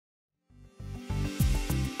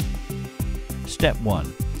Step 1.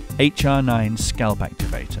 HR9 Scalp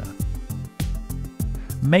Activator.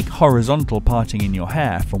 Make horizontal parting in your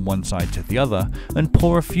hair from one side to the other and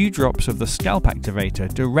pour a few drops of the Scalp Activator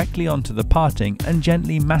directly onto the parting and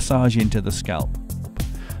gently massage into the scalp.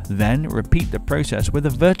 Then repeat the process with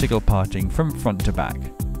a vertical parting from front to back.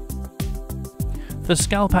 The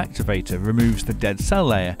Scalp Activator removes the dead cell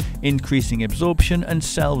layer, increasing absorption and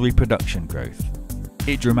cell reproduction growth.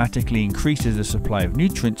 It dramatically increases the supply of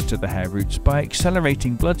nutrients to the hair roots by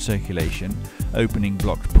accelerating blood circulation, opening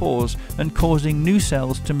blocked pores, and causing new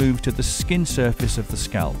cells to move to the skin surface of the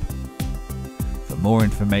scalp. For more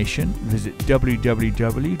information, visit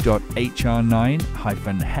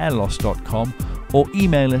www.hr9-hairloss.com or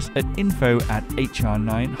email us at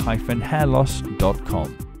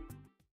info@hr9-hairloss.com.